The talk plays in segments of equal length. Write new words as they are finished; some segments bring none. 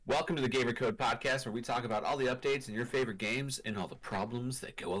Welcome to the Gamer Code Podcast, where we talk about all the updates and your favorite games and all the problems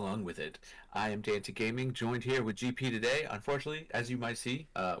that go along with it. I am Dante Gaming, joined here with GP today. Unfortunately, as you might see,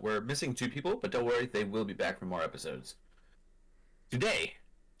 we're missing two people, but don't worry, they will be back for more episodes. Today,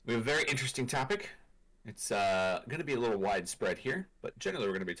 we have a very interesting topic. It's going to be a little widespread here, but generally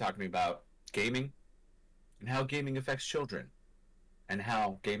we're going to be talking about gaming and how gaming affects children and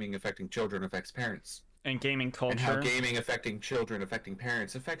how gaming affecting children affects parents. And gaming culture. And how gaming affecting children, affecting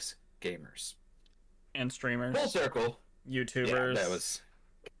parents, affects gamers. And streamers. Full circle. YouTubers. Yeah, that was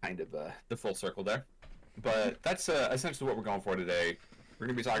kind of the full circle there. But that's essentially what we're going for today. We're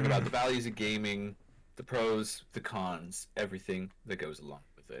going to be talking about the values of gaming, the pros, the cons, everything that goes along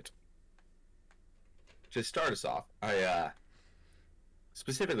with it. To start us off, I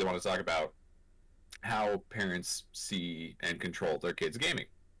specifically want to talk about how parents see and control their kids' gaming.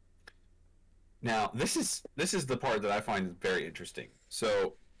 Now, this is the part that I find very interesting.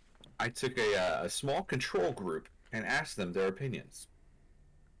 So, I took a small control group and asked them their opinions.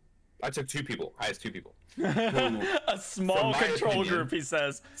 I took two people. I asked two people. A small control opinion, group, he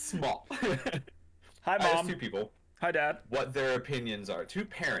says. Small. Hi, Mom. I asked two people. Hi, Dad. What their opinions are. Two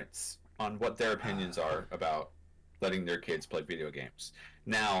parents on what their opinions are about letting their kids play video games.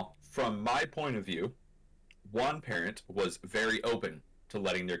 Now, from my point of view, one parent was very open to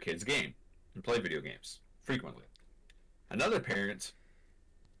letting their kids game and play video games frequently. Another parent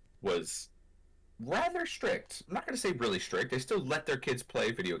was rather strict. I'm not going to say really strict. They still let their kids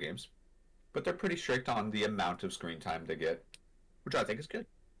play video games, but they're pretty strict on the amount of screen time they get, which I think is good.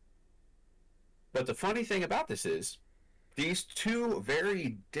 But the funny thing about this is, these two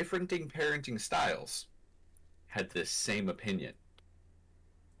very differing parenting styles had the same opinion.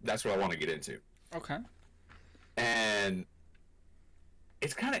 That's what I want to get into. Okay. And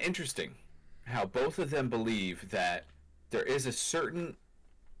it's kind of interesting how both of them believe that there is a certain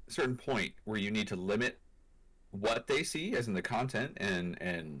point where you need to limit what they see, as in the content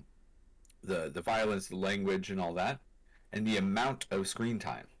and the violence, the language, and all that, and the amount of screen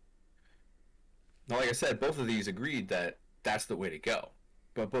time. Now, like I said, both of these agreed that that's the way to go,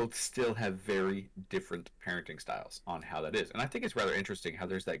 but both still have very different parenting styles on how that is. And I think it's rather interesting how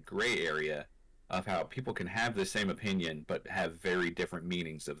there's that gray area of how people can have the same opinion but have very different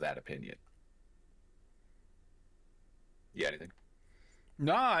meanings of that opinion. Yeah, anything?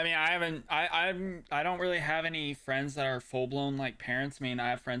 No, I mean, I don't really have any friends that are full blown like parents. I mean, I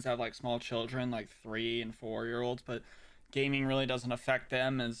have friends that have like small children, like 3 and 4 year olds, but gaming really doesn't affect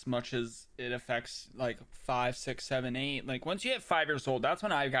them as much as it affects like 5, 6, 7, 8. Like once you hit 5 years old, that's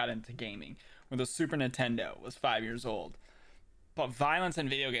when I got into gaming. When the Super Nintendo was 5 years old. But violence in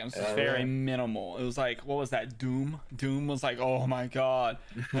video games was very minimal. It was like, what was that? Doom? Doom was like, oh my god.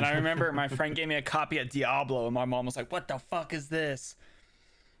 And I remember my friend gave me a copy of Diablo, and my mom was like, what the fuck is this?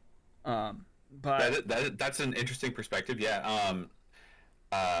 But that's an interesting perspective. Yeah.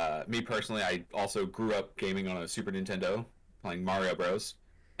 Me personally, I also grew up gaming on a Super Nintendo, playing Mario Bros.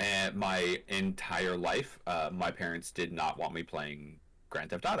 And my entire life, my parents did not want me playing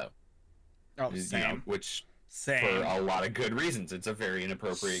Grand Theft Auto. Oh, same. You know, which... Same. For a lot of good reasons. It's a very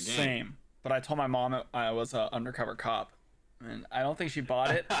inappropriate game. Same. But I told my mom I was an undercover cop. And I don't think she bought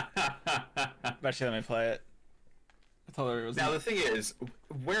it. But she let me play it. I told her it was... Now, the thing is,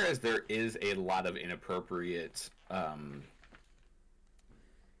 whereas there is a lot of inappropriate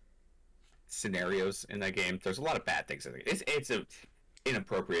scenarios in that game, there's a lot of bad things in it. It's an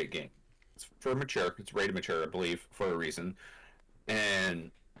inappropriate game. It's for mature. It's rated mature, I believe, for a reason.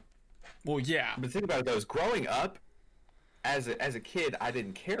 And... Well, yeah. But the thing about it, though, is growing up, as a kid, I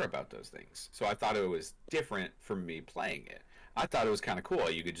didn't care about those things. So I thought it was different from me playing it. I thought it was kind of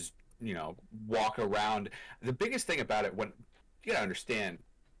cool. You could just, walk around. The biggest thing about it, when you gotta understand,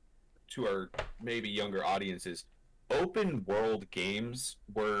 to our maybe younger audiences, open world games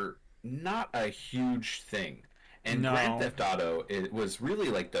were not a huge thing. And No. Grand Theft Auto, it was really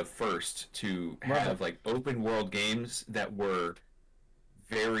like the first to have like open world games that were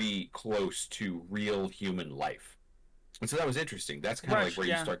very close to real human life. And so that was interesting. That's kind of like where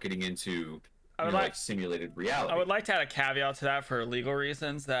you start getting into like simulated reality. I would like to add a caveat to that for legal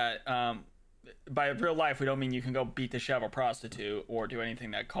reasons that by real life, we don't mean you can go beat the shit out of a prostitute or do anything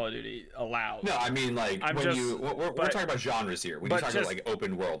that Call of Duty allows. No, I mean, like, we're talking about genres here. When you talk about, like,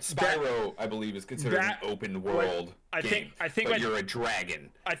 open world. Spyro, I believe, is considered an open world game. I think you're a dragon.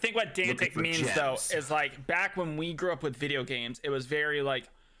 I think what Dantic means, though, is, like, back when we grew up with video games, it was very, like,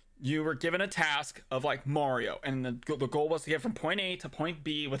 you were given a task of, like, Mario, and the goal was to get from point A to point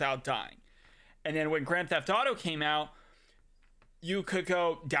B without dying. And then when Grand Theft Auto came out, you could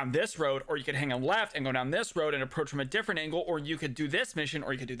go down this road, or you could hang a left and go down this road and approach from a different angle, or you could do this mission,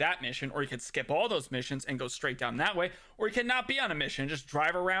 or you could do that mission, or you could skip all those missions and go straight down that way, or you could not be on a mission, just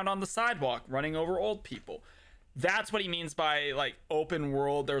drive around on the sidewalk running over old people. That's what he means by like open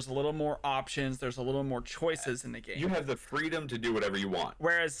world. There's a little more options, there's a little more choices in the game. You have the freedom to do whatever you want.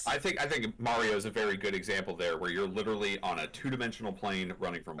 Whereas I think Mario is a very good example there, where you're literally on a two-dimensional plane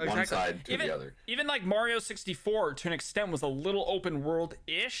running from one side to the other. Even like Mario 64 to an extent was a little open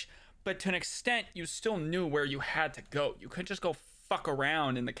world-ish, but to an extent you still knew where you had to go. You couldn't just go fuck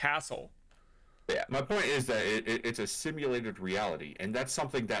around in the castle. Yeah, my point is that it's a simulated reality, and that's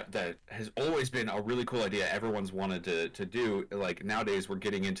something that has always been a really cool idea everyone's wanted to do. Like, nowadays we're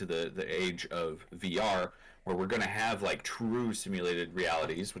getting into the age of VR, where we're going to have like true simulated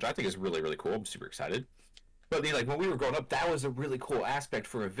realities, which I think is really, really cool. I'm super excited. But like when we were growing up, that was a really cool aspect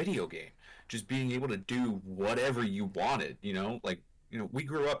for a video game, just being able to do whatever you wanted. Like, we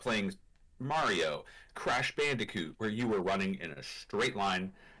grew up playing Mario, Crash Bandicoot, where you were running in a straight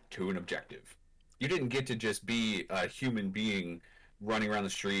line to an objective. You didn't get to just be a human being running around the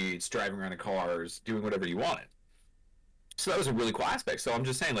streets, driving around in cars, doing whatever you wanted. So that was a really cool aspect. So I'm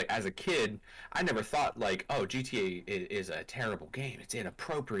just saying, like, as a kid, I never thought, like, oh, GTA is a terrible game. It's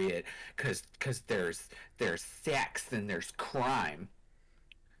inappropriate because there's sex and there's crime.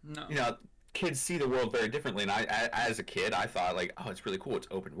 No. Kids see the world very differently. And I, as a kid, I thought, like, oh, it's really cool. It's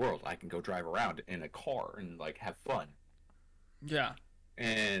open world. I can go drive around in a car and, like, have fun. Yeah.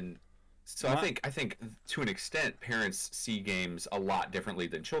 And so I think to an extent, parents see games a lot differently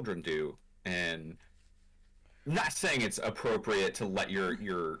than children do, and I'm not saying it's appropriate to let your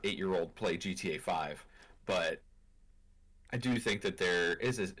 8-year-old play GTA 5, but I do think that there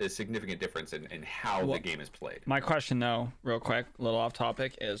is a significant difference in how the game is played. My question, though, real quick, a little off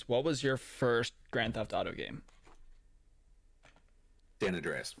topic, is what was your first Grand Theft Auto game? San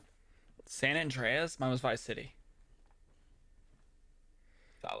Andreas. San Andreas? Mine was Vice City.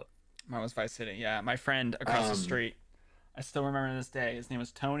 Solid. Mine was Vice City, yeah. My friend across the street, I still remember to this day, his name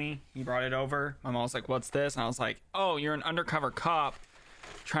was Tony. He brought it over. My mom was like, what's this? And I was like, oh, you're an undercover cop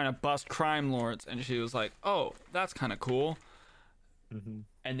trying to bust crime lords. And she was like, oh, that's kind of cool. Mm-hmm.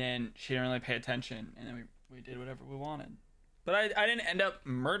 And then she didn't really pay attention. And then we did whatever we wanted. But I didn't end up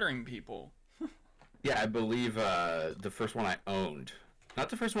murdering people. Yeah, I believe the first one I owned, not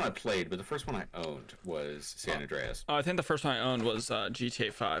the first one I played, but the first one I owned was San Andreas. Oh, I think the first one I owned was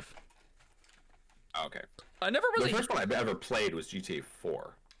GTA 5. Okay. I never really... The first one I ever played was GTA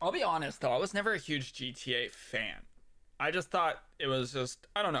 4. I'll be honest, though. I was never a huge GTA fan. I just thought it was just...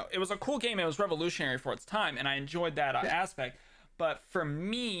 I don't know. It was a cool game. It was revolutionary for its time, and I enjoyed that aspect. But for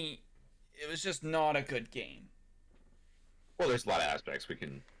me, it was just not a good game. Well, there's a lot of aspects we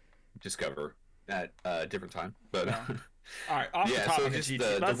can discover at a different time. But no. All right, off the topic of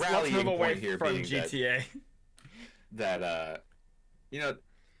GTA. Let's move away here from GTA. That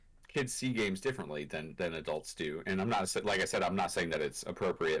kids see games differently than adults do, and I'm not, like I said, I'm not saying that it's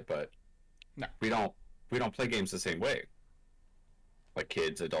appropriate, but no, we don't play games the same way. Like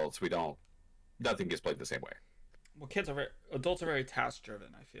kids, adults, nothing gets played the same way. Well, adults are very task driven.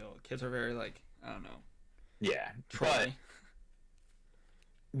 I feel kids are very like, I don't know. Yeah, trolly.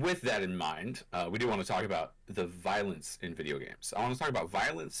 But with that in mind, we do want to talk about the violence in video games. I want to talk about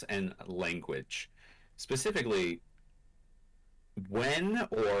violence and language, specifically. When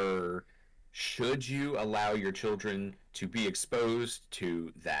or should you allow your children to be exposed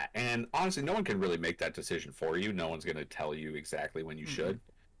to that? And honestly, no one can really make that decision for you. No one's going to tell you exactly when you should.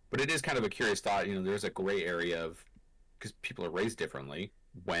 But it is kind of a curious thought. There's a gray area of, because people are raised differently,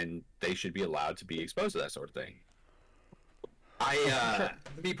 when they should be allowed to be exposed to that sort of thing.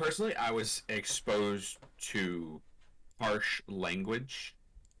 Me personally, I was exposed to harsh language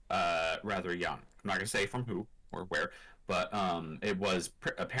rather young. I'm not going to say from who or where, but it was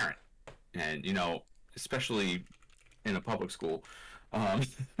apparent, and especially in a public school,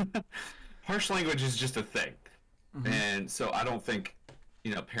 harsh language is just a thing. And so I don't think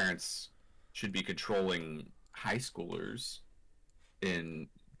parents should be controlling high schoolers in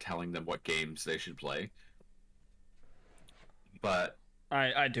telling them what games they should play. But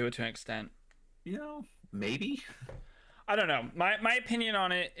I do it to an extent. Maybe. I don't know. My opinion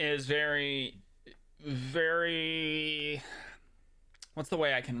on it is very, very, what's the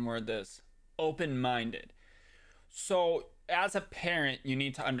way I can word this? Open-minded. So as a parent, you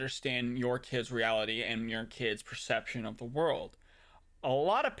need to understand your kid's reality and your kid's perception of the world. A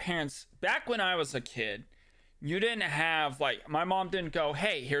lot of parents, back when I was a kid, you didn't have, like, my mom didn't go,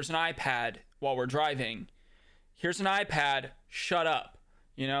 hey, here's an iPad while we're driving. Here's an iPad, shut up.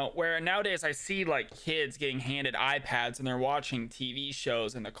 You know, where nowadays I see like kids getting handed iPads and they're watching TV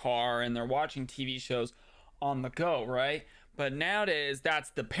shows in the car and they're watching TV shows on the go, right? But nowadays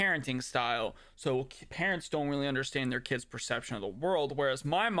that's the parenting style. So parents don't really understand their kids' perception of the world. Whereas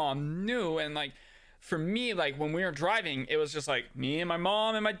my mom knew, and like for me, like when we were driving, it was just like me and my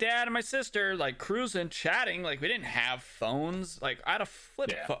mom and my dad and my sister like cruising, chatting. Like we didn't have phones. Like I had a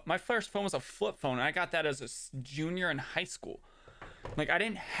flip phone. My first phone was a flip phone, and I got that as a junior in high school. Like I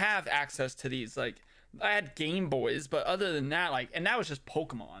didn't have access to these. Like I had Game Boys, but other than that, like, and that was just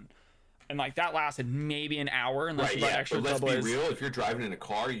Pokemon, and like that lasted maybe an hour unless you got extra but let's double be real. If you're driving in a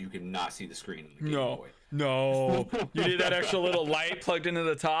car, you cannot see the screen in the Game Boy. No, you need that extra little light plugged into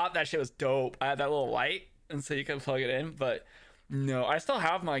the top. That shit was dope. I had that little light, and so you could plug it in. But no, I still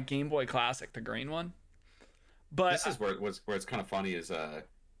have my Game Boy Classic, the green one. But this is where it's kind of funny is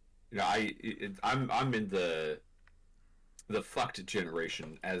you know, I'm in the fucked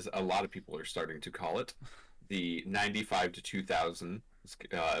generation, as a lot of people are starting to call it, the 95 to 2000.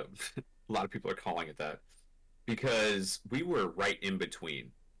 A lot of people are calling it that because we were right in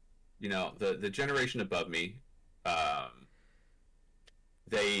between. You know, the generation above me,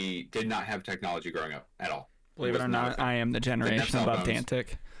 they did not have technology growing up at all. Believe it or not, I am the generation above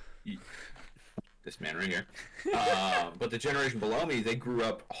Dantic. This man right here. But the generation below me, they grew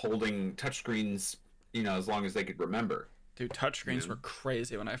up holding touchscreens, you know, as long as they could remember. Dude, touchscreens were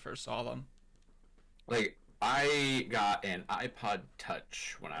crazy when I first saw them. Like, I got an iPod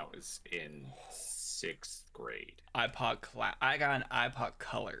Touch when I was in 6th grade. I got an iPod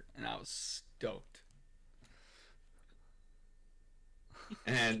Color, and I was stoked.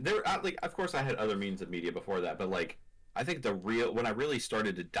 And there, like, of course, I had other means of media before that, but like, I think when I really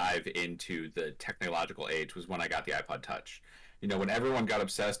started to dive into the technological age was when I got the iPod Touch. You know, when everyone got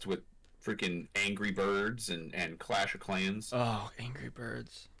obsessed with freaking Angry Birds and Clash of Clans. Oh, Angry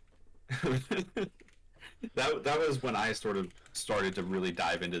Birds. that was when I sort of started to really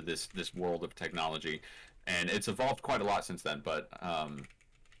dive into this world of technology, and it's evolved quite a lot since then. But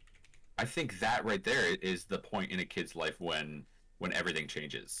I think that right there is the point in a kid's life when everything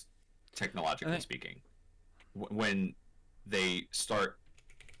changes, technologically speaking. When they start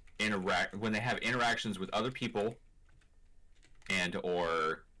when they have interactions with other people, and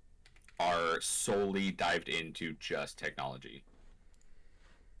or are solely dived into just technology.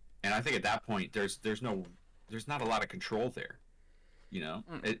 And I think at that point there's not a lot of control there, you know,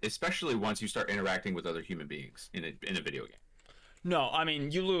 especially once you start interacting with other human beings in a video game. No, I mean,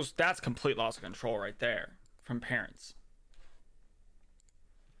 you lose. That's complete loss of control right there from parents.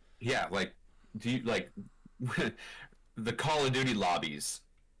 Yeah, like, do you like the Call of Duty lobbies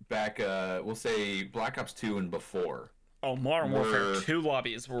back? We'll say Black Ops 2 and before. Oh, Modern Warfare 2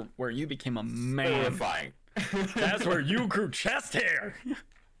 lobbies where you became a man. Horrifying. That's where you grew chest hair.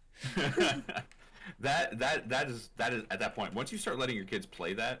 that is at that point. Once you start letting your kids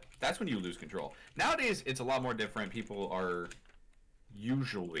play that's when you lose control. Nowadays, it's a lot more different. People are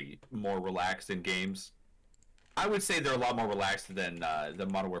usually more relaxed in games. I would say they're a lot more relaxed than the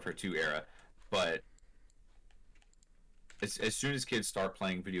Modern Warfare 2 era, but as soon as kids start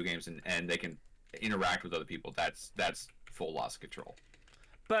playing video games and they can interact with other people, that's full loss of control.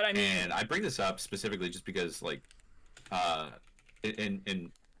 But I mean, and I bring this up specifically just because, like,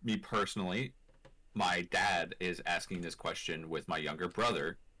 in me personally, my dad is asking this question with my younger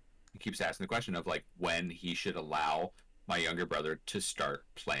brother. He keeps asking the question of like when he should allow my younger brother to start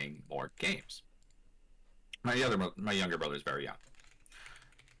playing more games. My younger brother is very young,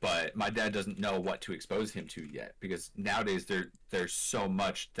 but my dad doesn't know what to expose him to yet, because nowadays there's so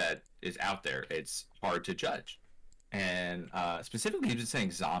much that is out there. It's hard to judge. And specifically, he was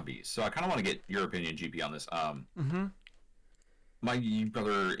saying zombies. So I kind of want to get your opinion, GP, on this. My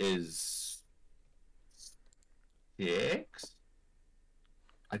brother is 6.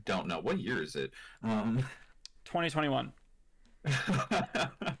 I don't know. What year is it? 2021.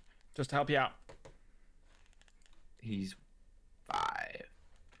 Just to help you out. He's 5.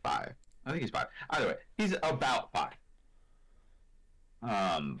 I think he's 5. Either way, he's about 5.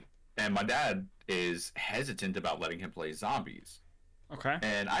 And my dad is hesitant about letting him play zombies. Okay.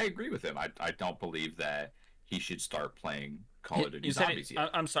 And I agree with him. I don't believe that he should start playing Call of Duty Zombies yet.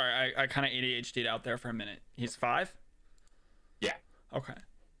 I'm sorry, I kind of ADHD'd out there for a minute. He's 5? Yeah. Okay.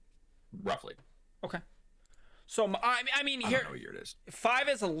 Roughly. Okay. So, I mean, here, I don't know what year it is. 5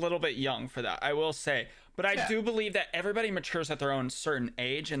 is a little bit young for that, I will say. But I do believe that everybody matures at their own certain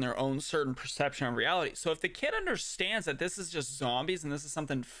age and their own certain perception of reality. So if the kid understands that this is just zombies and this is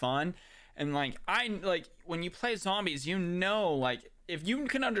something fun, and like when you play zombies, you know, like if you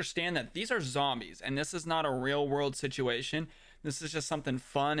can understand that these are zombies and this is not a real world situation, this is just something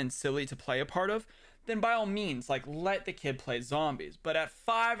fun and silly to play a part of, then by all means, like, let the kid play zombies. But at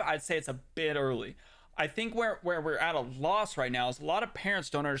 5, I'd say it's a bit early. I think where we're at a loss right now is a lot of parents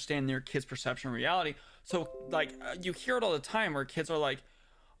don't understand their kids' perception of reality. So, like, you hear it all the time where kids are like,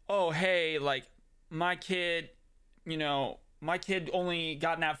 oh, hey, like, my kid, my kid only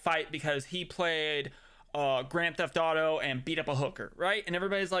got in that fight because he played Grand Theft Auto and beat up a hooker, right? And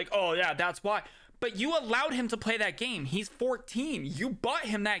everybody's like, oh, yeah, that's why. But you allowed him to play that game. He's 14. You bought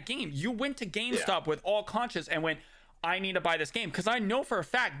him that game. You went to GameStop with all conscience and went, I need to buy this game. Because I know for a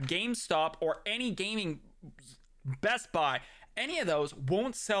fact GameStop or any gaming, Best Buy, any of those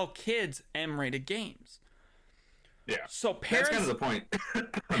won't sell kids M-rated games. Yeah. So parents, that's kind of the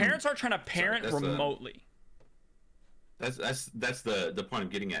point. Parents are trying to parent remotely. That's the point I'm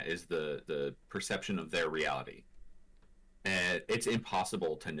getting at, is the perception of their reality. And it's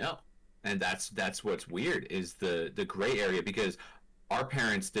impossible to know. And that's what's weird, is the gray area, because our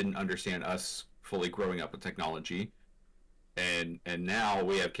parents didn't understand us fully growing up with technology. And now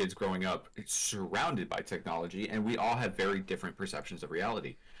we have kids growing up surrounded by technology, and we all have very different perceptions of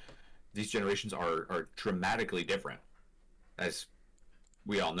reality. These generations are dramatically different. As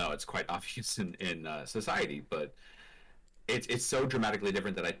we all know, it's quite obvious in society, but it's so dramatically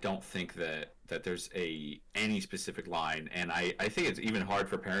different that I don't think that there's any specific line. And I think it's even hard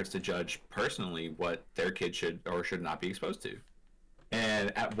for parents to judge personally what their kid should or should not be exposed to.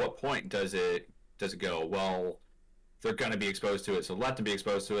 And at what point does it go, well, they're going to be exposed to it, so let them be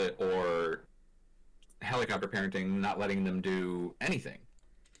exposed to it, or helicopter parenting, not letting them do anything?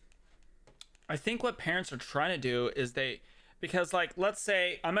 I think what parents are trying to do is because, like, let's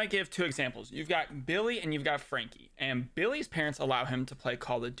say, I might give 2 examples. You've got Billy and you've got Frankie. And Billy's parents allow him to play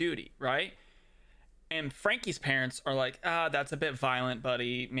Call of Duty, right? And Frankie's parents are like, that's a bit violent,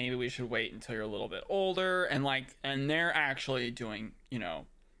 buddy. Maybe we should wait until you're a little bit older. And they're actually doing,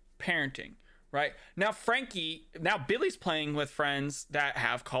 parenting, right? Now Billy's playing with friends that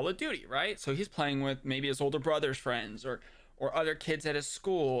have Call of Duty, right? So he's playing with maybe his older brother's friends or other kids at his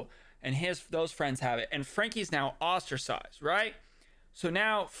school. And those friends have it. And Frankie's now ostracized, right? So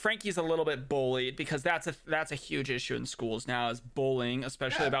now Frankie's a little bit bullied, because that's a huge issue in schools now, is bullying,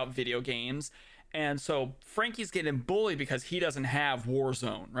 especially about video games. And so Frankie's getting bullied because he doesn't have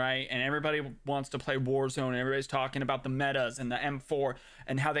Warzone, right? And everybody wants to play Warzone, and everybody's talking about the metas and the M4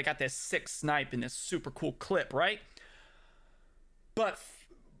 and how they got this sick snipe and this super cool clip, right? But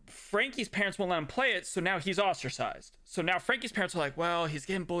Frankie's parents won't let him play it, so now he's ostracized. So now Frankie's parents are like, well, he's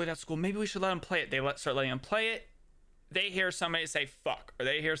getting bullied at school. Maybe we should let him play it. They start letting him play it. They hear somebody say fuck, or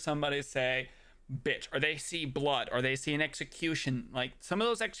they hear somebody say bitch, or they see blood, or they see an execution. Like, some of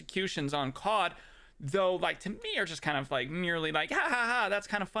those executions on COD, though, like, to me, are just kind of like merely like, ha ha ha, that's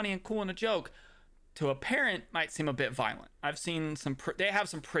kind of funny and cool and a joke. To a parent, might seem a bit violent. I've seen they have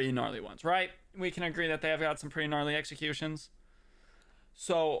some pretty gnarly ones, right? We can agree that they have got some pretty gnarly executions.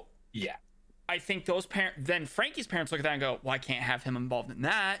 So yeah, I think those parents, then Frankie's parents look at that and go, well, I can't have him involved in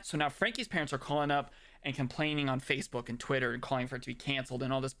that. So now Frankie's parents are calling up and complaining on Facebook and Twitter and calling for it to be canceled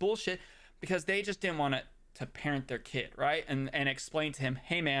and all this bullshit, because they just didn't want to parent their kid, right? And explain to him,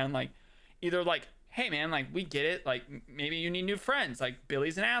 hey man, like, either like, hey man, like, we get it, like, maybe you need new friends, like,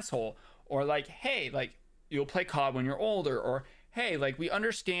 Billy's an asshole, or like, hey, like, you'll play COD when you're older, or hey, like, we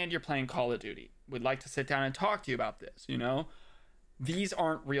understand you're playing Call of Duty, we'd like to sit down and talk to you about this, These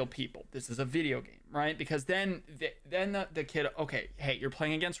aren't real people. This is a video game, right? Because then the kid, okay, hey, you're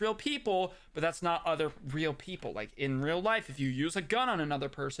playing against real people, but that's not other real people. Like, in real life, if you use a gun on another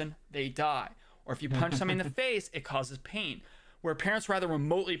person, they die. Or if you punch somebody in the face, it causes pain. Where parents rather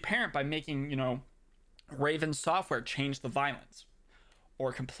remotely parent by making, Raven Software change the violence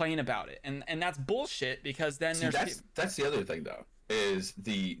or complain about it. And that's bullshit, because then that's the other thing, though, is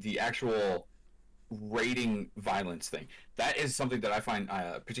the actual rating violence thing. That is something that I find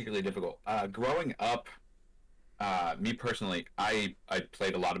particularly difficult. Growing up, me personally, I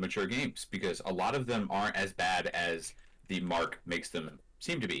played a lot of mature games, because a lot of them aren't as bad as the mark makes them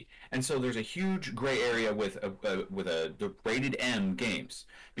seem to be. And so there's a huge gray area with the rated M games,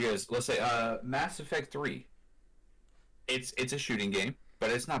 because let's say Mass Effect 3, it's a shooting game, but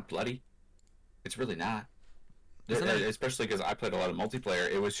it's not bloody. It's really not. Especially because I played a lot of multiplayer.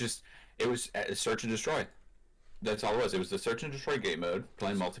 It was search and destroy. That's all it was. It was the search and destroy game mode,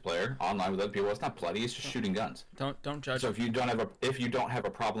 playing multiplayer online with other people. It's not bloody. It's just shooting guns. Don't judge. So if you don't have a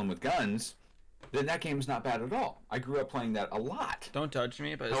problem with guns, then that game's not bad at all. I grew up playing that a lot. Don't judge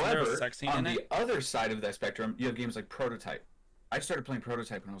me, but however, is there a sex scene on in the other side of that spectrum, you have games like Prototype. I started playing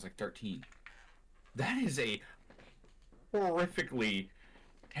Prototype when I was like 13. That is a horrifically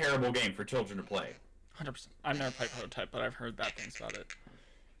terrible game for children to play. 100%. I've never played Prototype, but I've heard bad things about it.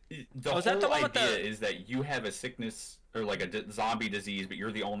 The Was that the whole one with idea the- is that you have a sickness or like a zombie disease, but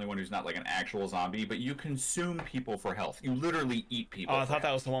you're the only one who's not like an actual zombie. But you consume people for health. You literally eat people. Oh, I for thought that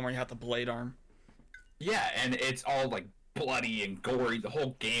health. was the one where you had the blade arm. Yeah, and it's all like bloody and gory. The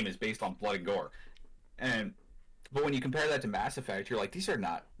whole game is based on blood and gore. But when you compare that to Mass Effect, you're like, these are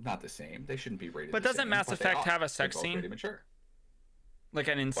not the same. They shouldn't be rated. But the doesn't same, Mass but they Effect are. have a They're sex both scene? rated mature. Like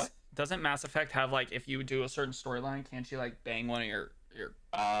What? doesn't Mass Effect have like if you do a certain storyline, can't you like bang one of your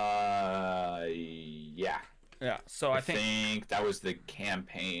Yeah. Yeah. So I think that was the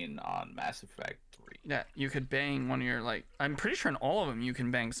campaign on Mass Effect 3. yeah, you could bang one of your like I'm pretty sure in all of them you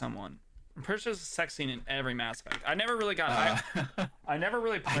can bang someone. I'm pretty sure there's a sex scene in every Mass Effect. I never really got I never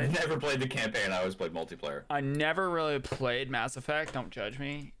really I played never played the campaign. I always played multiplayer. I never really played Mass Effect, don't judge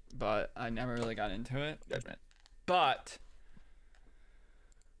me, but I never really got into it. Judgment. But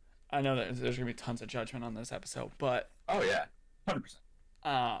I know that there's gonna be tons of judgment on this episode, but Oh yeah,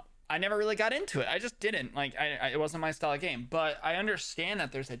 100%. I never really got into it. I just didn't like. It wasn't my style of game. But I understand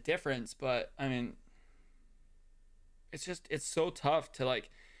that there's a difference. But I mean, it's so tough to like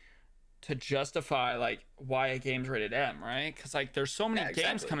to justify like why a game's rated M, right? Because like there's so many Yeah,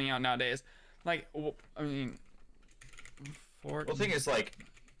 games exactly. coming out nowadays. Like I mean, Well, the thing is, like,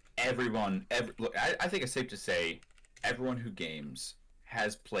 look, I think it's safe to say everyone who games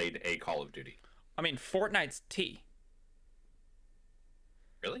has played a Call of Duty. I mean, Fortnite's T.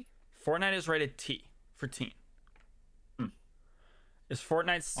 Really? Fortnite is rated T for teen. Is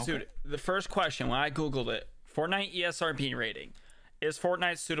Fortnite suited? The first question when I googled it, Fortnite ESRB rating, is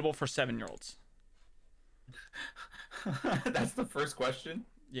Fortnite suitable for 7-year-olds? That's the first question.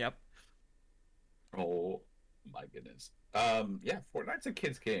 Yep. Oh my goodness. Yeah, Fortnite's a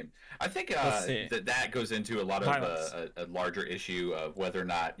kid's game. I think Let's see. that goes into a lot Violence. of a larger issue of whether or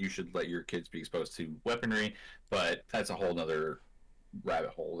not you should let your kids be exposed to weaponry, but that's a whole nother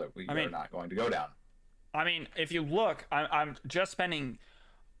rabbit hole that we are not going to go down. I mean, if you look, I'm just spending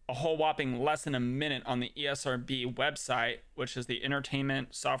a whole whopping less than a minute on the ESRB website, which is the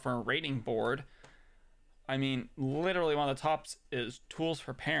Entertainment Software Rating Board. I mean, literally one of the tops is tools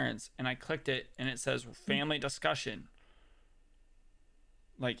for parents, and I clicked it, and it says family discussion.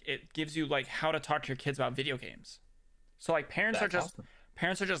 Like, it gives you like how to talk to your kids about video games. So like parents That's are just awesome.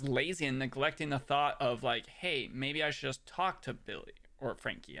 parents are just lazy and neglecting the thought of like, hey, maybe I should just talk to Billy or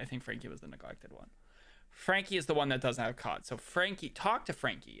Frankie. I think Frankie was the neglected one. Frankie is the one that doesn't have COD. So talk to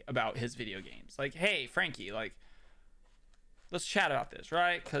Frankie about his video games. Like, hey, Frankie, like, let's chat about this,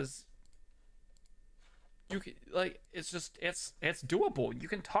 right? Because you can, like, it's doable. You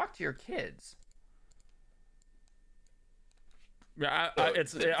can talk to your kids. Yeah,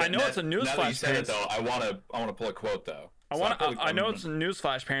 I know it's a Now that you newsflash, said it, parents. though, I want to pull a quote though. I know it's a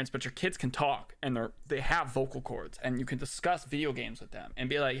newsflash, parents, but your kids can talk and they have vocal cords, and you can discuss video games with them and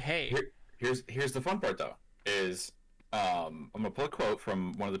be like, hey. Here's the fun part though, is I'm gonna pull a quote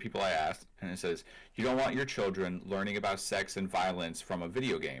from one of the people I asked, and it says, "You don't want your children learning about sex and violence from a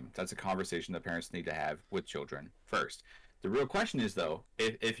video game. That's a conversation that parents need to have with children first." The real question is though,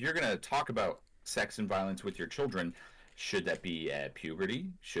 if you're gonna talk about sex and violence with your children, should that be at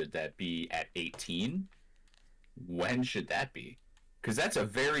puberty? Should that be at 18? When should that be? Because that's a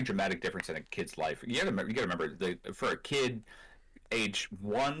very dramatic difference in a kid's life. You gotta remember for a kid age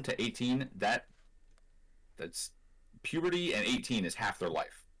 1 to 18, that's puberty, and 18 is half their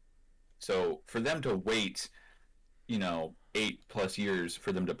life. So for them to wait, 8+ years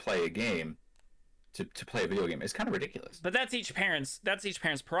for them to play a game, to play a video game, is kind of ridiculous. But that's each parent's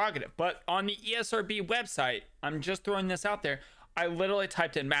prerogative. But on the ESRB website, I'm just throwing this out there. I literally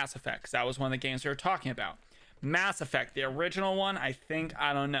typed in Mass Effect, 'cause that was one of the games we were talking about. Mass Effect, the original one, I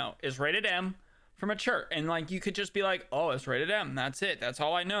don't know, is rated M for mature. And like you could just be like, oh, it's rated M. That's it. That's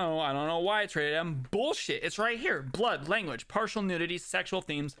all I know. I don't know why it's rated M. Bullshit. It's right here. Blood, language, partial nudity, sexual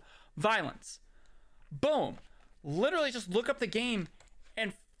themes, violence. Boom. Literally just look up the game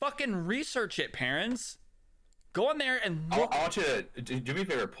and fucking research it, parents. Go on there and look. I want you to do me a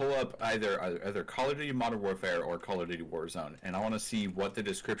favor. Pull up either Call of Duty Modern Warfare or Call of Duty Warzone, and I want to see what the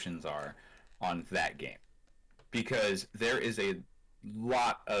descriptions are on that game, because there is a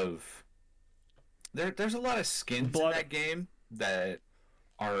lot of there's a lot of skins in that game that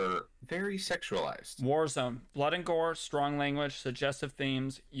are very sexualized. Warzone, blood and gore, strong language, suggestive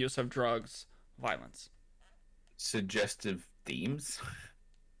themes, use of drugs, violence. Suggestive themes.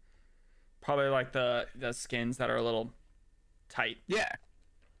 Probably like the skins that are a little tight. Yeah,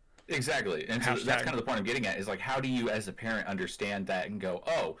 exactly. And so that's kind of the point I'm getting at, is like, how do you as a parent understand that and go,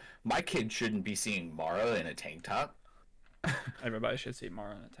 oh, my kid shouldn't be seeing Mara in a tank top? Everybody should see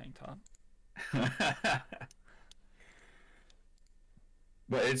Mara in a tank top.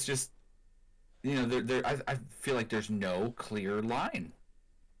 But it's just, I feel like there's no clear line.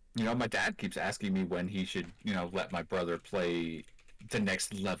 My dad keeps asking me when he should, let my brother play the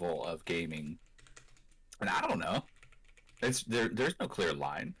next level of gaming. And I don't know. There's no clear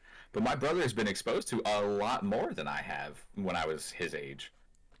line. But my brother has been exposed to a lot more than I have when I was his age.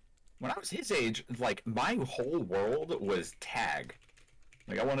 When I was his age, like, my whole world was tag.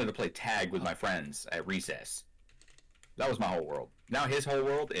 Like, I wanted to play tag with my friends at recess. That was my whole world. Now his whole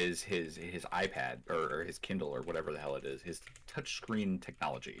world is his iPad or his Kindle or whatever the hell it is, his touchscreen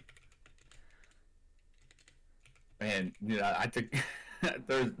technology. And I think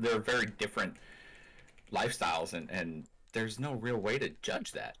they're very different lifestyles, and there's no real way to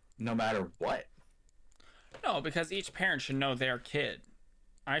judge that, no matter what. No, because each parent should know their kid.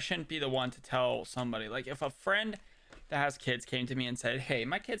 I shouldn't be the one to tell somebody. Like, if a friend that has kids came to me and said, hey,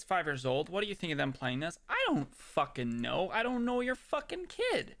 my kid's 5 years old, what do you think of them playing this? I don't fucking know. I don't know your fucking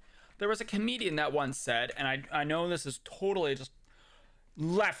kid. There was a comedian that once said, and I know this is totally just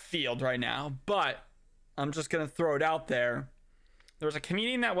left field right now, but I'm just going to throw it out there. There was a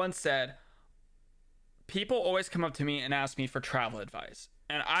comedian that once said, people always come up to me and ask me for travel advice,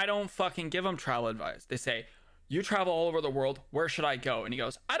 and I don't fucking give them travel advice. They say, you travel all over the world, where should I go? And he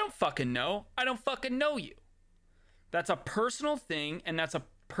goes, I don't fucking know. I don't fucking know you. That's a personal thing, and that's a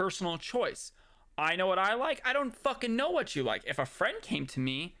personal choice. I know what I like. I don't fucking know what you like. If a friend came to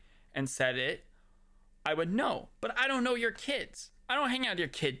me and said it, I would know. But I don't know your kids. I don't hang out with your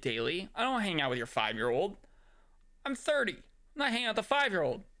kid daily. I don't hang out with your 5-year-old. I'm 30. I'm not hanging out with the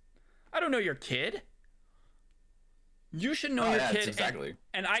 5-year-old. I don't know your kid. You should know your kid. Exactly.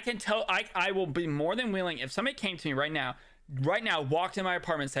 And I can tell, I will be more than willing, if somebody came to me right now, walked in my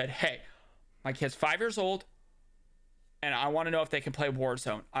apartment and said, hey, my kid's 5 years old, and I want to know if they can play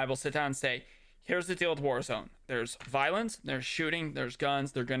Warzone. I will sit down and say, here's the deal with Warzone. There's violence, there's shooting, there's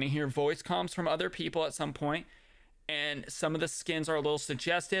guns. They're going to hear voice comms from other people at some point. And some of the skins are a little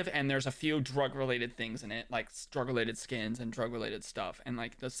suggestive, and there's a few drug-related things in it, like drug-related skins and drug-related stuff. And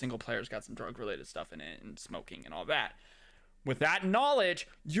like the single player's got some drug-related stuff in it and smoking and all that. With that knowledge,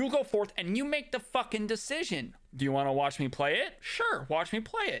 you go forth and you make the fucking decision. Do you want to watch me play it? Sure, watch me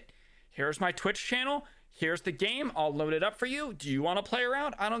play it. Here's my Twitch channel. Here's the game. I'll load it up for you. Do you want to play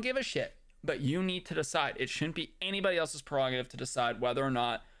around? I don't give a shit. But you need to decide. It shouldn't be anybody else's prerogative to decide whether or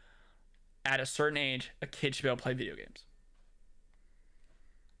not, at a certain age, a kid should be able to play video games.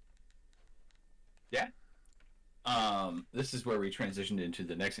 Yeah. This is where we transitioned into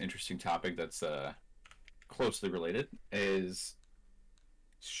the next interesting topic that's closely related, is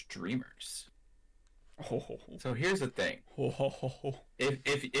streamers. So here's the thing.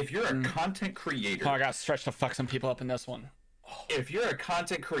 If you're a content creator... Oh, I gotta stretch to fuck some people up in this one. If you're a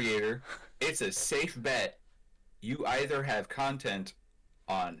content creator, it's a safe bet you either have content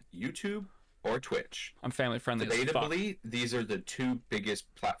on YouTube or Twitch. I'm family friendly. Debatably, these are the two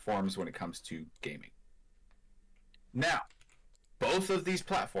biggest platforms when it comes to gaming. Now, both of these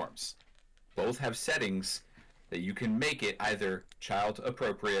platforms both have settings that you can make it either child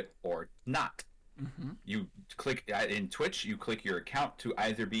appropriate or not. Mm-hmm. You click in Twitch, you click your account to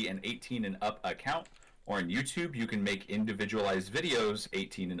either be an 18 and up account, or in YouTube, you can make individualized videos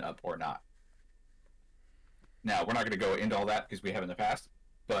 18 and up or not. Now, we're not going to go into all that because we have in the past,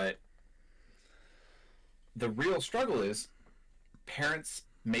 but the real struggle is parents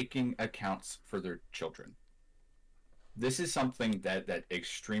making accounts for their children. This is something that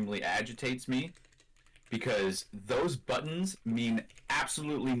extremely agitates me, because those buttons mean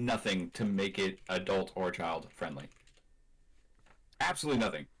absolutely nothing to make it adult or child friendly. Absolutely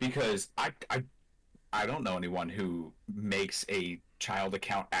nothing, because I don't know anyone who makes a child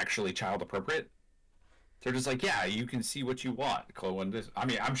account actually child appropriate. They're just like, yeah, you can see what you want, Chloe. And this, I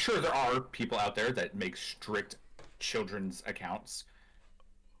mean, I'm sure there are people out there that make strict children's accounts,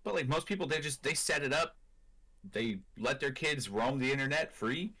 but like most people, they set it up, they let their kids roam the internet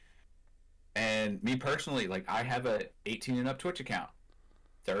free. And me personally, like, I have a 18 and up Twitch account.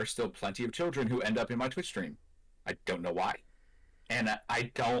 There are still plenty of children who end up in my Twitch stream. I don't know why. And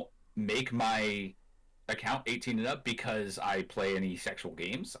I don't make my account 18 and up because I play any sexual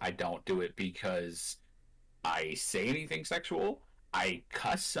games. I don't do it because I say anything sexual. I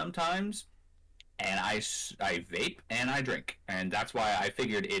cuss sometimes, and I vape and I drink. And that's why I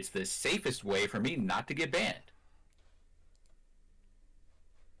figured it's the safest way for me not to get banned.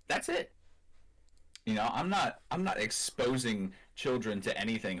 That's it. You know, I'm not exposing children to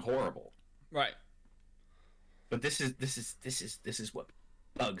anything horrible. Right. But this is what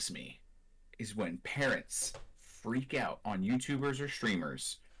bugs me, is when parents freak out on YouTubers or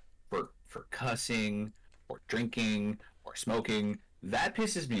streamers for cussing or drinking or smoking. That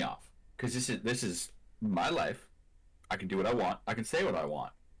pisses me off because this is my life. I can do what I want. I can say what I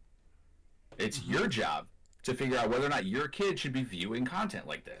want. It's your job to figure out whether or not your kid should be viewing content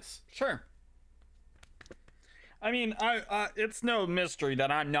like this. Sure. I mean, it's no mystery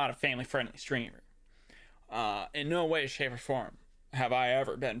that I'm not a family-friendly streamer. In no way, shape, or form have I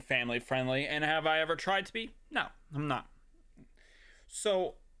ever been family-friendly, and have I ever tried to be? No, I'm not.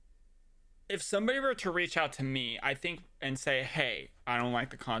 So, if somebody were to reach out to me, I think, and say, hey, I don't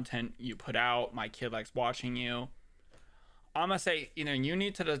like the content you put out, my kid likes watching you, I'm gonna say, you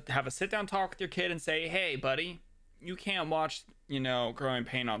need to have a sit-down talk with your kid and say, hey, buddy, you can't watch, Growing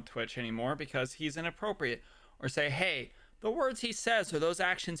Pain on Twitch anymore because he's inappropriate. Or say, hey, the words he says or those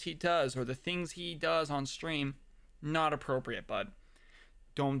actions he does or the things he does on stream, not appropriate, bud.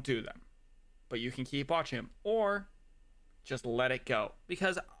 Don't do them. But you can keep watching him. Or just let it go.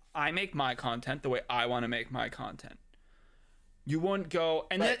 Because I make my content the way I want to make my content. You wouldn't go...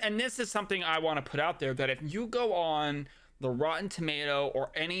 And this is something I want to put out there, that if you go on the Rotten Tomato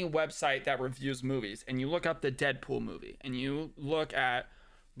or any website that reviews movies and you look up the Deadpool movie and you look at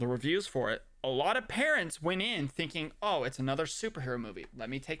the reviews for it, a lot of parents went in thinking, oh, it's another superhero movie. Let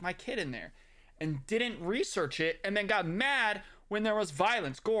me take my kid in there. And didn't research it and then got mad when there was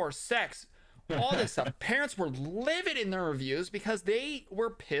violence, gore, sex, all this stuff. Parents were livid in their reviews because they were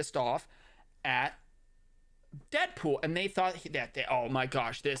pissed off at Deadpool. And they thought that, oh my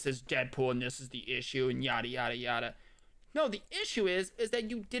gosh, this is Deadpool and this is the issue and yada, yada, yada. No, the issue is that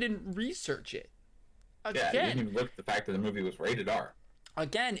you didn't research it. Again, you didn't even look at the fact that the movie was rated R.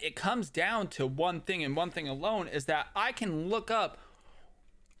 Again, it comes down to one thing and one thing alone, is that I can look up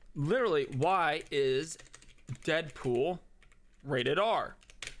literally why is Deadpool rated R.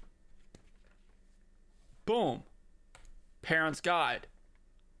 Boom. Parents' guide.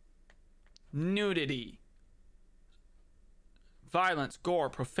 Nudity. Violence, gore,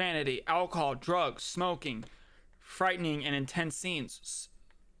 profanity, alcohol, drugs, smoking, frightening and intense scenes,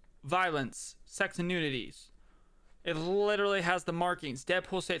 violence, sex and nudities. It literally has the markings.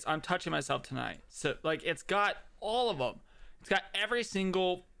 Deadpool states, I'm touching myself tonight. So, it's got all of them. It's got every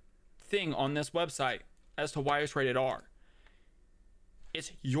single thing on this website as to why it's rated R.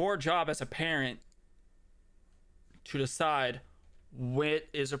 It's your job as a parent to decide what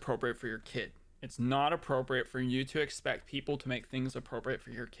is appropriate for your kid. It's not appropriate for you to expect people to make things appropriate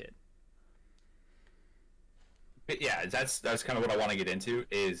for your kid. Yeah, that's kind of what I want to get into.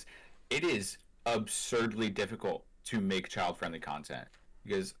 Is it is absurdly difficult to make child-friendly content,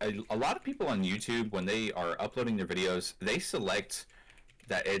 because a lot of people on YouTube, when they are uploading their videos, they select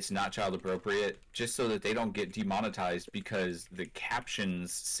that it's not child appropriate just so that they don't get demonetized because the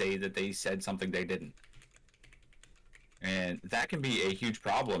captions say that they said something they didn't. And that can be a huge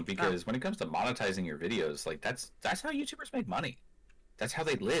problem, because when it comes to monetizing your videos, that's how YouTubers make money. That's how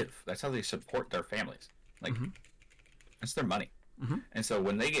they live. That's how they support their families. That's their money. And so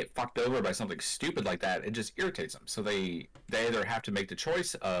when they get fucked over by something stupid like that, it just irritates them. So they either have to make the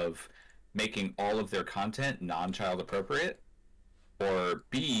choice of making all of their content non-child appropriate, or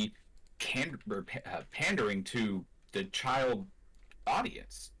B, pandering to the child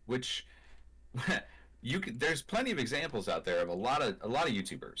audience, which there's plenty of examples out there of a lot of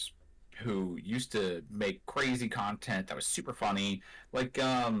YouTubers who used to make crazy content that was super funny,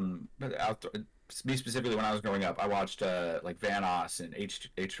 me specifically, when I was growing up, I watched Vanoss and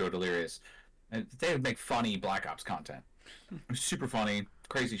H2O Delirious, and they would make funny Black Ops content. Super funny,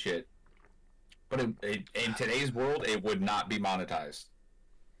 crazy shit. But in today's world, it would not be monetized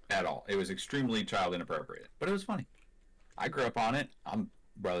at all. It was extremely child inappropriate, but it was funny. I grew up on it. I'm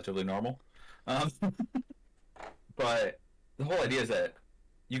relatively normal. But the whole idea is that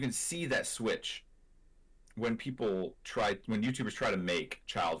you can see that switch when YouTubers try to make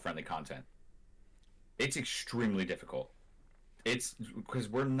child-friendly content. It's extremely difficult. It's because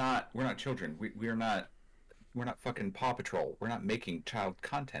we're not children. We're not fucking Paw Patrol. We're not making child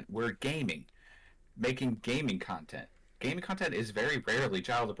content. We're making gaming content. Gaming content is very rarely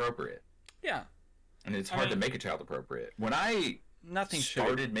child appropriate. Yeah. And it's hard to make it child appropriate. When I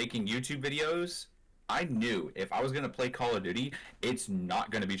started making YouTube videos, I knew if I was going to play Call of Duty, it's not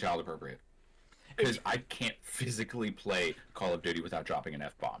going to be child appropriate. Because I can't physically play Call of Duty without dropping an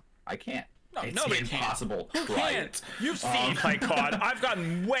F-bomb. I can't. No, it's nobody impossible. Who can't? You've seen me play COD. I've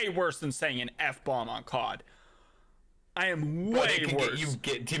gotten way worse than saying an F-bomb on COD. I am way worse. You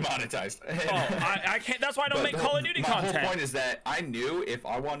get demonetized. I can't. That's why I don't make Call of Duty content. My whole point is that I knew if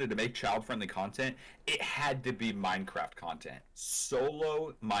I wanted to make child-friendly content, it had to be Minecraft content.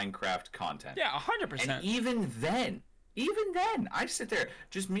 Solo Minecraft content. Yeah, 100%. And even then, even then, I sit there,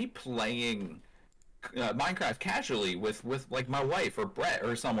 just me playing Minecraft casually with like my wife or Brett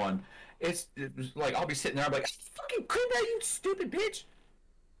or someone. It's like I'll be sitting there, I'm like, fucking quit that, you stupid bitch.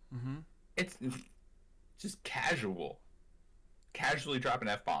 Mm-hmm. It's just casually dropping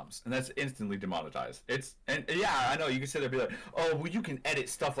f bombs, and that's instantly demonetized. And yeah, I know you can sit there and be like, oh, well, you can edit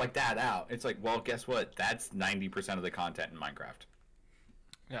stuff like that out. It's like, well, guess what? That's 90% of the content in Minecraft.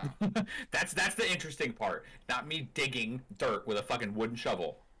 Yeah. That's the interesting part, not me digging dirt with a fucking wooden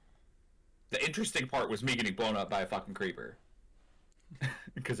shovel. The interesting part was me getting blown up by a fucking creeper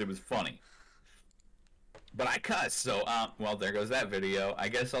because it was funny. But I cuss, so well, there goes that video. I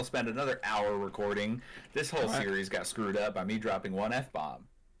guess I'll spend another hour recording. This whole series got screwed up by me dropping one f bomb.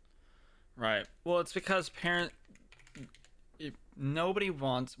 Right. Well, it's because nobody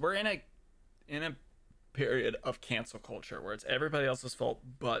wants. We're in a period of cancel culture where it's everybody else's fault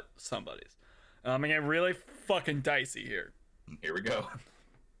but somebody's. I'm gonna get really fucking dicey here. Here we go.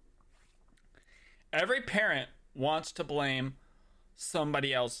 Every parent wants to blame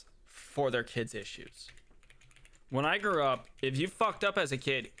somebody else for their kids' issues. When I grew up, if you fucked up as a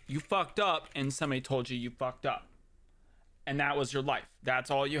kid, you fucked up and somebody told you fucked up. And that was your life. That's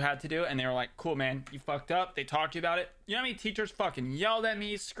all you had to do. And they were like, cool, man, you fucked up. They talked to you about it. You know how many teachers fucking yelled at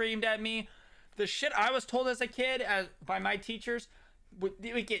me, screamed at me? The shit I was told as a kid by my teachers,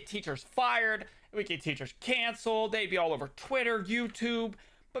 we'd get teachers fired. We'd get teachers canceled. They'd be all over Twitter, YouTube.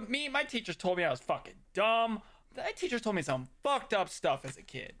 But my teachers told me I was fucking dumb. My teachers told me some fucked up stuff as a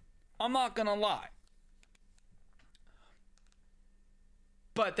kid. I'm not gonna lie.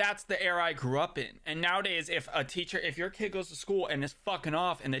 But that's the era I grew up in. And nowadays, if your kid goes to school and is fucking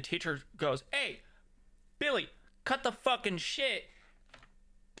off and the teacher goes, hey, Billy, cut the fucking shit.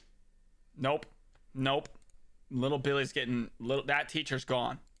 Nope. Little Billy's that teacher's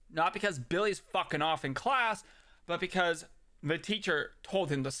gone. Not because Billy's fucking off in class, but because the teacher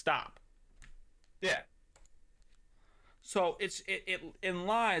told him to stop. Yeah. So it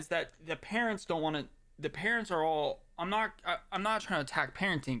lies that the parents don't want to. The parents are all. I'm not trying to attack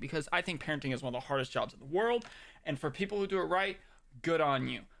parenting because I think parenting is one of the hardest jobs in the world, and for people who do it right, good on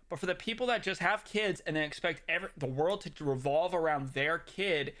you. But for the people that just have kids and then expect the world to revolve around their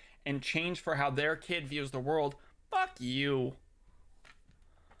kid and change for how their kid views the world, fuck you.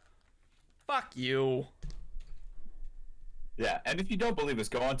 Fuck you. Yeah, and if you don't believe us,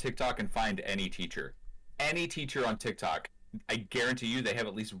 go on TikTok and find any teacher. Any teacher on TikTok. I guarantee you they have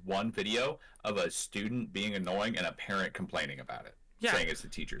at least one video of a student being annoying and a parent complaining about it. Yeah. Saying it's the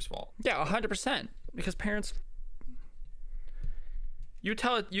teacher's fault. Yeah, 100%. Because parents... You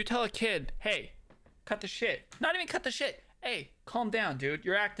tell a kid, hey, cut the shit. Not even cut the shit. Hey, calm down, dude.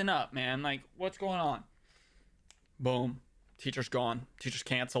 You're acting up, man. Like, what's going on? Boom. Teacher's gone. Teacher's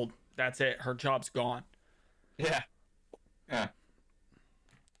canceled. That's it. Her job's gone. Yeah. Yeah.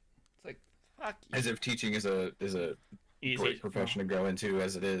 It's like, fuck you. As if teaching is a easy great profession to go into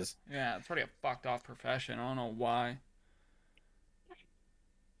as it is. Yeah, it's already a fucked off profession. I don't know why.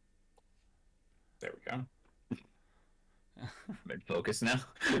 There we go. I'm in focus now.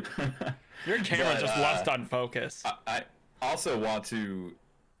 Your camera just lost on focus. I also want to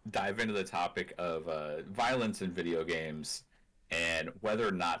dive into the topic of violence in video games and whether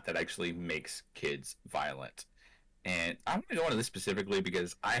or not that actually makes kids violent. And I'm going to go into this specifically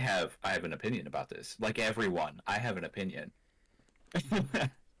because I have an opinion about this. Like everyone, I have an opinion.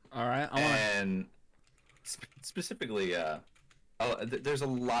 All right. And specifically, there's a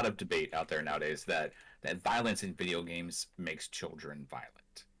lot of debate out there nowadays that violence in video games makes children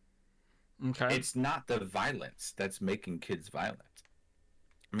violent. Okay. It's not the violence that's making kids violent.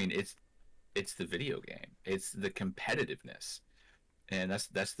 I mean, it's the video game. It's the competitiveness. And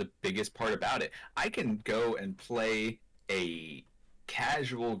that's the biggest part about it. I can go and play a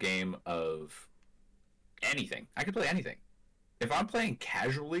casual game of anything. I can play anything. If I'm playing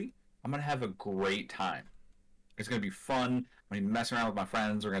casually, I'm going to have a great time. It's going to be fun. I'm going to mess around with my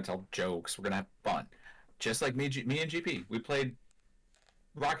friends. We're going to tell jokes. We're going to have fun. Just like me and GP. We played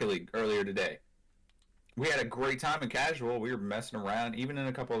Rocket League earlier today. We had a great time in casual. We were messing around. Even in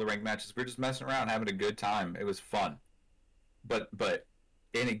a couple of the ranked matches, we were just messing around, having a good time. It was fun. But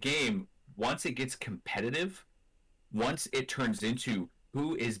in a game, once it gets competitive, once it turns into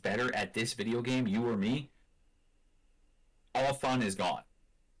who is better at this video game, you or me, all fun is gone.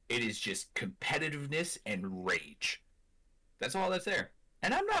 It is just competitiveness and rage. That's all that's there.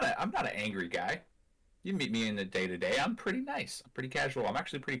 And I'm not an angry guy. You meet me in the day-to-day, I'm pretty nice. I'm pretty casual. I'm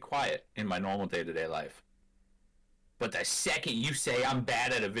actually pretty quiet in my normal day-to-day life. But the second you say I'm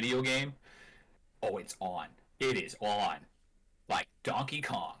bad at a video game, oh, it's on. It is on. Like Donkey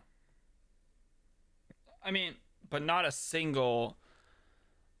Kong. I mean, but not a single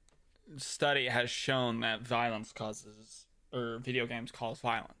study has shown that violence causes, or video games cause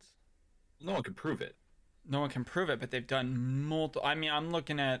violence. No one can prove it. No one can prove it, but they've done multiple. I mean, I'm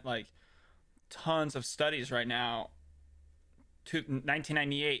looking at like tons of studies right now.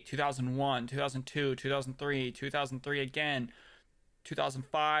 1998, 2001, 2002, 2003, 2003 again,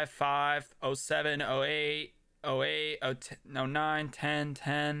 2005, 5, 07, 08, 08, 09, 10,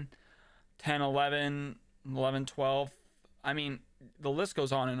 10, 10, 11, 11, 12. I mean, the list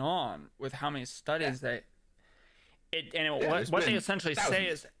goes on and on with how many studies they. What they essentially say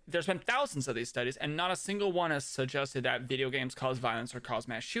is there's been thousands of these studies, and not a single one has suggested that video games cause violence or cause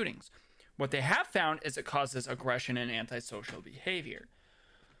mass shootings. What they have found is it causes aggression and antisocial behavior.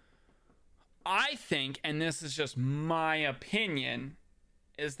 I think, and this is just my opinion,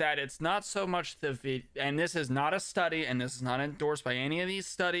 is that it's not so much and this is not a study, and this is not endorsed by any of these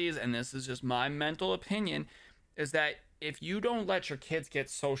studies, and this is just my mental opinion, is that if you don't let your kids get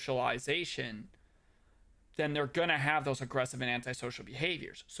socialization, then they're going to have those aggressive and antisocial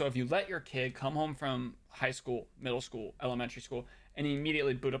behaviors. So if you let your kid come home from high school, middle school, elementary school, and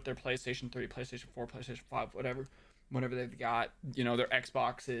immediately boot up their PlayStation 3, PlayStation 4, PlayStation 5, whatever they've got, you know, their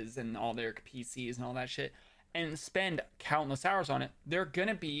Xboxes and all their PCs and all that shit, and spend countless hours on it, they're going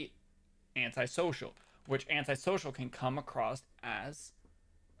to be antisocial, which antisocial can come across as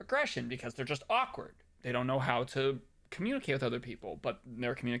aggression because they're just awkward. They don't know how to communicate with other people, but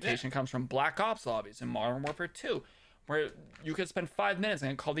their communication comes from Black Ops lobbies in Modern Warfare 2, where you could spend 5 minutes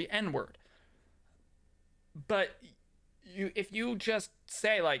and call the N-word. But if you just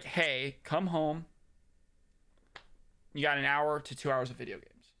say like, hey, come home, you got an hour to 2 hours of video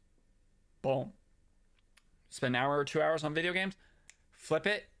games. Boom. Spend an hour or 2 hours on video games, flip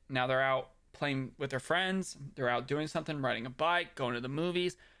it. Now they're out playing with their friends. They're out doing something, riding a bike, going to the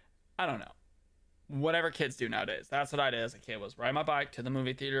movies. I don't know. Whatever kids do nowadays. That's what I did as a kid, was ride my bike to the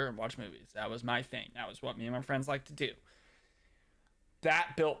movie theater and watch movies. That was my thing. That was what me and my friends like to do.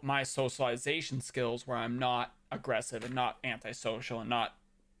 That built my socialization skills, where I'm not aggressive and not antisocial and not,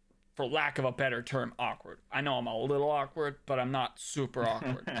 for lack of a better term, awkward. I know I'm a little awkward, but I'm not super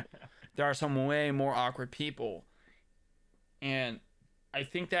awkward. There are some way more awkward people. And I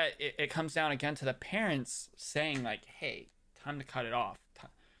think that it comes down again to the parents saying like, hey, time to cut it off.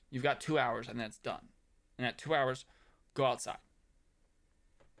 You've got 2 hours and that's done. And at 2 hours, go outside.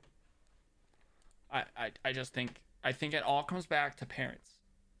 I just think it all comes back to parents.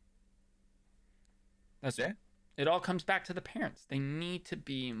 It all comes back to the parents. They need to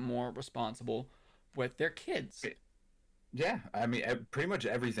be more responsible with their kids. Yeah, I mean, pretty much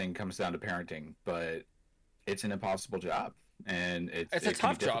everything comes down to parenting, but it's an impossible job, and it's a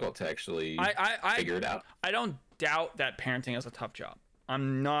tough job. Difficult to actually figure it out. I don't doubt that parenting is a tough job.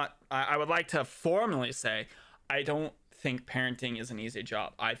 I would like to formally say I don't think parenting is an easy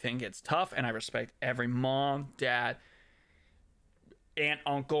job. I think it's tough, and I respect every mom, dad, aunt,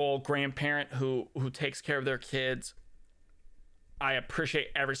 uncle, grandparent who takes care of their kids. I appreciate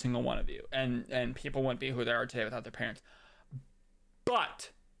every single one of you, and people wouldn't be who they are today without their parents. But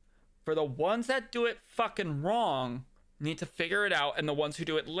for the ones that do it fucking wrong, need to figure it out, and the ones who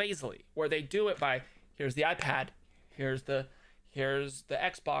do it lazily, where they do it by, here's the iPad, here's the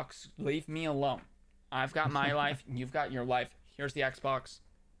Xbox, leave me alone. I've got my life, and you've got your life. Here's the Xbox,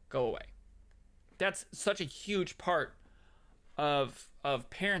 go away. That's such a huge part of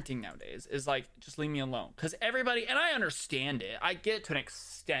parenting nowadays, is like, just leave me alone. Because everybody, and I understand it, I get it to an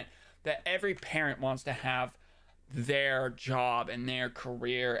extent, that every parent wants to have their job and their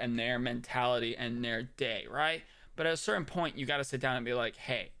career and their mentality and their day, right? But at a certain point, you got to sit down and be like,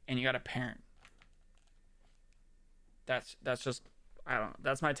 hey, and you got to parent. That's just, I don't know.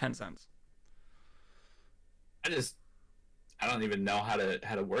 That's my 10 cents. I don't even know how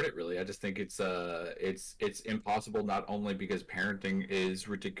to word it, really. I just think it's impossible, not only because parenting is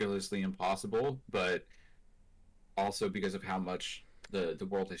ridiculously impossible, but also because of how much the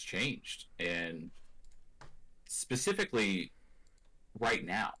world has changed. And specifically right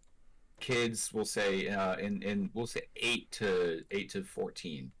now, kids will say we'll say 8 to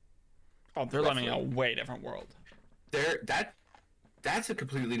 14. Oh, they're living in a way different world. That's a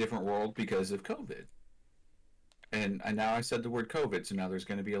completely different world because of COVID. And now I said the word COVID, so now there's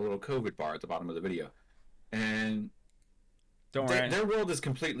going to be a little COVID bar at the bottom of the video. And don't worry, their world has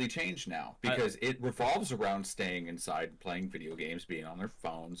completely changed now because it revolves around staying inside, playing video games, being on their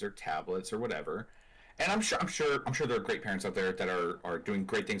phones or tablets or whatever. And I'm sure there are great parents out there that are doing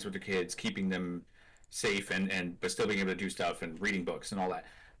great things with their kids, keeping them safe but still being able to do stuff and reading books and all that.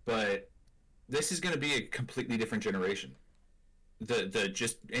 But this is going to be a completely different generation. Just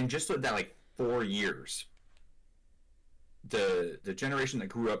that, like, 4 years, the generation that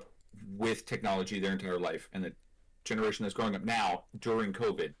grew up with technology their entire life and the generation that's growing up now during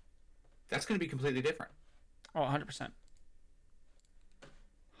COVID, that's going to be completely different. Oh, 100%.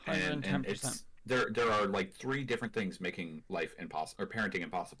 And 110%. it's there are like three different things making life impossible or parenting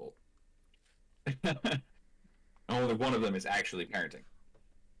impossible. Only one of them is actually parenting.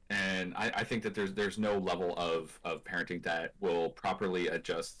 And I think that there's no level of parenting that will properly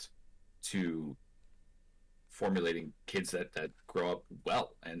adjust to formulating kids that grow up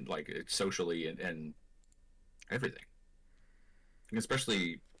well and like socially and everything. And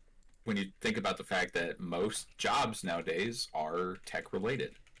especially when you think about the fact that most jobs nowadays are tech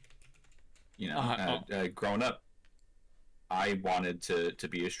related. You know, growing up, I wanted to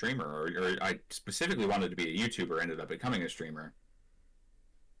be a streamer, or I specifically wanted to be a YouTuber. Ended up becoming a streamer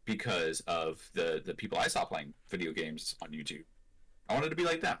because of the people I saw playing video games on YouTube. I wanted to be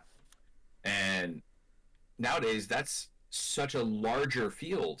like them, and nowadays that's such a larger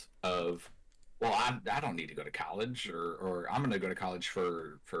field of, well, I don't need to go to college, or I'm going to go to college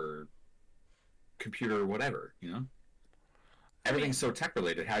for computer or whatever, you know. Everything's so tech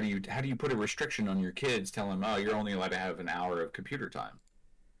related. How do you put a restriction on your kids, tell them, oh, you're only allowed to have an hour of computer time?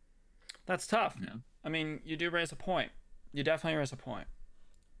 That's tough. Yeah. I mean, you do raise a point. You definitely raise a point.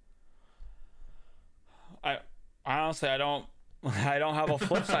 I honestly, I don't have a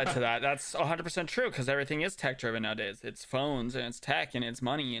flip side to that. That's 100% true, because everything is tech driven nowadays. It's phones and it's tech and it's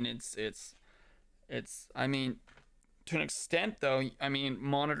money and it's I mean, to an extent though, I mean,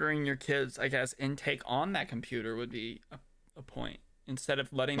 monitoring your kids, I guess, intake on that computer would be a point, instead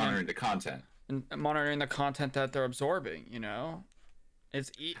of letting monitoring the content and monitoring the content that they're absorbing, you know. I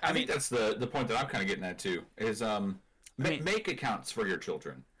think that's the point that I'm kind of getting at too, is make accounts for your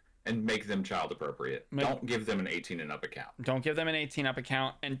children and make them child appropriate. Don't give them an 18 and up account. Don't give them an 18 up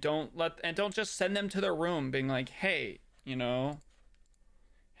account, and don't just send them to their room being like, hey, you know,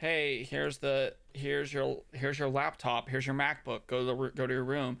 hey, here's your laptop, here's your MacBook, go to your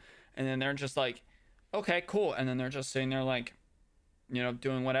room, and then they're just like, okay, cool, and then they're just sitting there like, you know,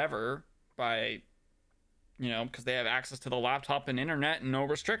 doing whatever by, you know, because they have access to the laptop and internet and no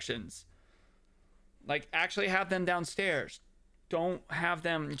restrictions. Like, actually have them downstairs. Don't have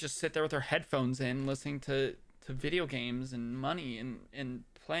them just sit there with their headphones in listening to video games and money and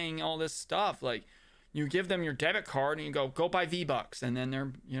playing all this stuff. Like, you give them your debit card and you go buy V-Bucks, and then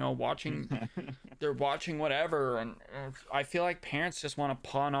they're, you know, watching they're watching whatever. And I feel like parents just want to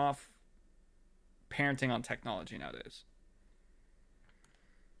pawn off parenting on technology nowadays.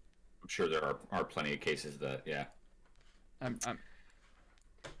 I'm sure there are plenty of cases that, yeah. I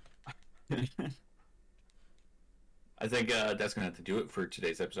think that's going to have to do it for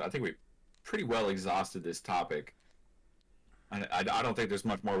today's episode. I think we pretty well exhausted this topic. I don't think there's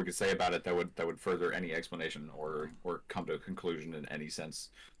much more we could say about it that would further any explanation or come to a conclusion in any sense.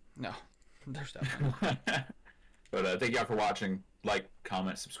 No, there's definitely not. But thank y'all for watching. Like,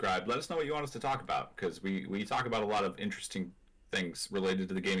 comment, subscribe. Let us know what you want us to talk about, because we talk about a lot of interesting things related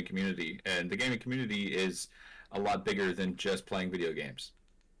to the gaming community, and the gaming community is a lot bigger than just playing video games.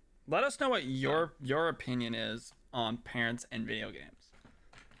 Let us know what your opinion is on parents and video games.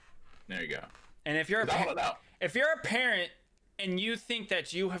 There you go. And if you're a parent and you think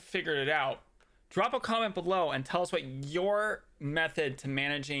that you have figured it out, drop a comment below and tell us what your method to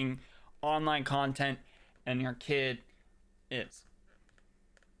managing online content and your kid is.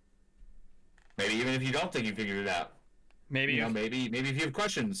 Maybe even if you don't think you figured it out. Maybe if you have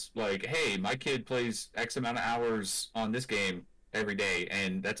questions like, hey, my kid plays X amount of hours on this game every day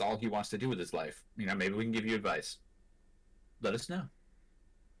and that's all he wants to do with his life. You know, maybe we can give you advice. Let us know.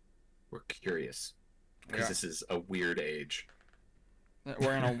 We're curious, because this is a weird age.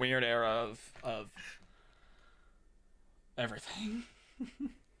 We're in a weird era of everything.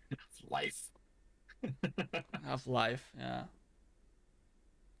 Life. Of life, yeah.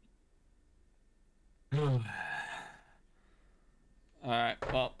 Alright,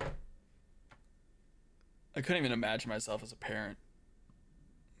 well, I couldn't even imagine myself as a parent.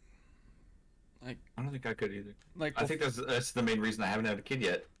 Like, I don't think I could either. Like, I think that's the main reason I haven't had a kid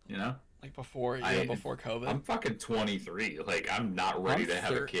yet, you know? Like before COVID. I'm fucking 23. Like, I'm not ready to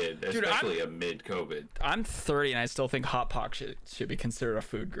have a kid, especially a mid-COVID. I'm 30 and I still think Hot Pox should be considered a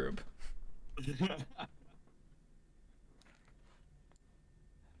food group.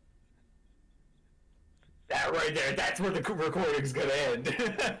 That right there, that's where the recording's gonna end.